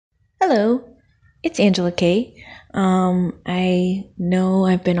Hello, it's Angela Kay. I know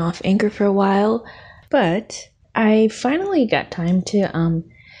I've been off Anchor for a while, but I finally got time to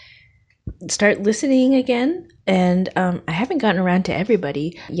start listening again. And I haven't gotten around to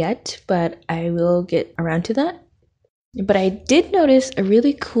everybody yet, but I will get around to that. But I did notice a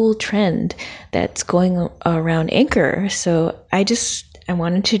really cool trend that's going around Anchor, so I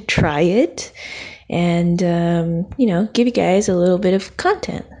wanted to try it and give you guys a little bit of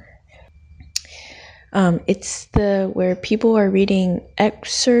content. It's the where people are reading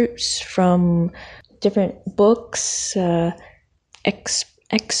excerpts from different books,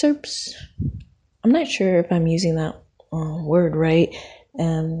 excerpts. I'm not sure if I'm using that word right.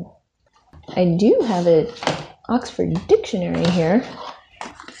 Um, I do have an Oxford Dictionary here.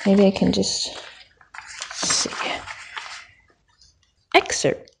 Maybe I can just see.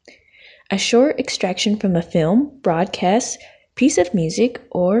 Excerpt: a short extraction from a film, broadcast, piece of music,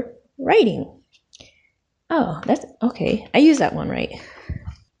 or writing. Oh, that's okay. I use that one right.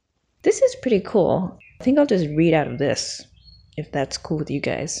 This is pretty cool. I think I'll just read out of this, if that's cool with you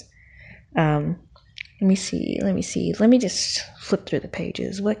guys. Let me see. Let me just flip through the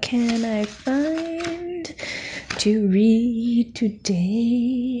pages. What can I find to read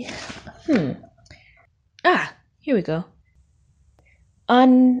today? Here we go.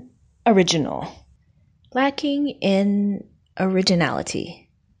 Unoriginal. Lacking in originality.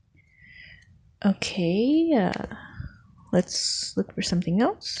 Okay, let's look for something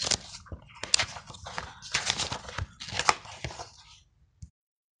else.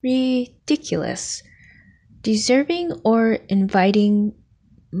 Ridiculous. Deserving or inviting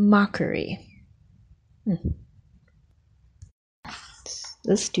mockery.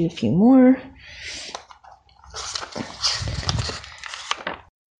 Let's do a few more.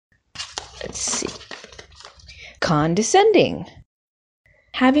 Let's see. Condescending.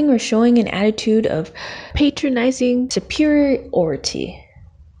 Having or showing an attitude of patronizing superiority.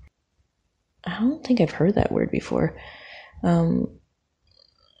 I don't think I've heard that word before.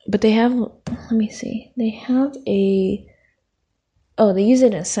 But they have, let me see. They have they use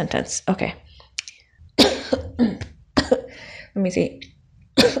it in a sentence. Okay. Let me see.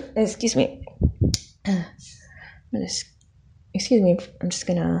 Excuse me. Excuse me. I'm just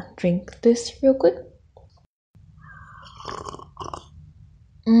gonna drink this real quick.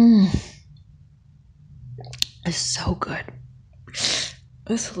 It's so good. It's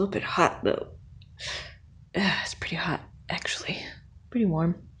a little bit hot though. It's pretty hot, actually. Pretty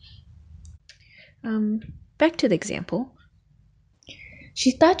warm. Back to the example.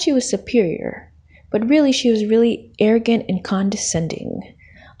 She thought she was superior, but really she was really arrogant and condescending,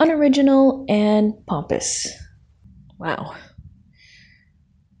 unoriginal and pompous. Wow.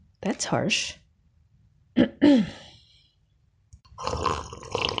 That's harsh. Ow!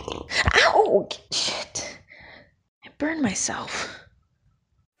 Shit. I burned myself.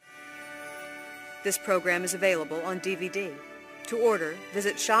 This program is available on DVD. To order,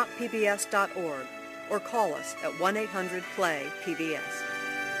 visit shoppbs.org or call us at 1-800-PLAY-PBS.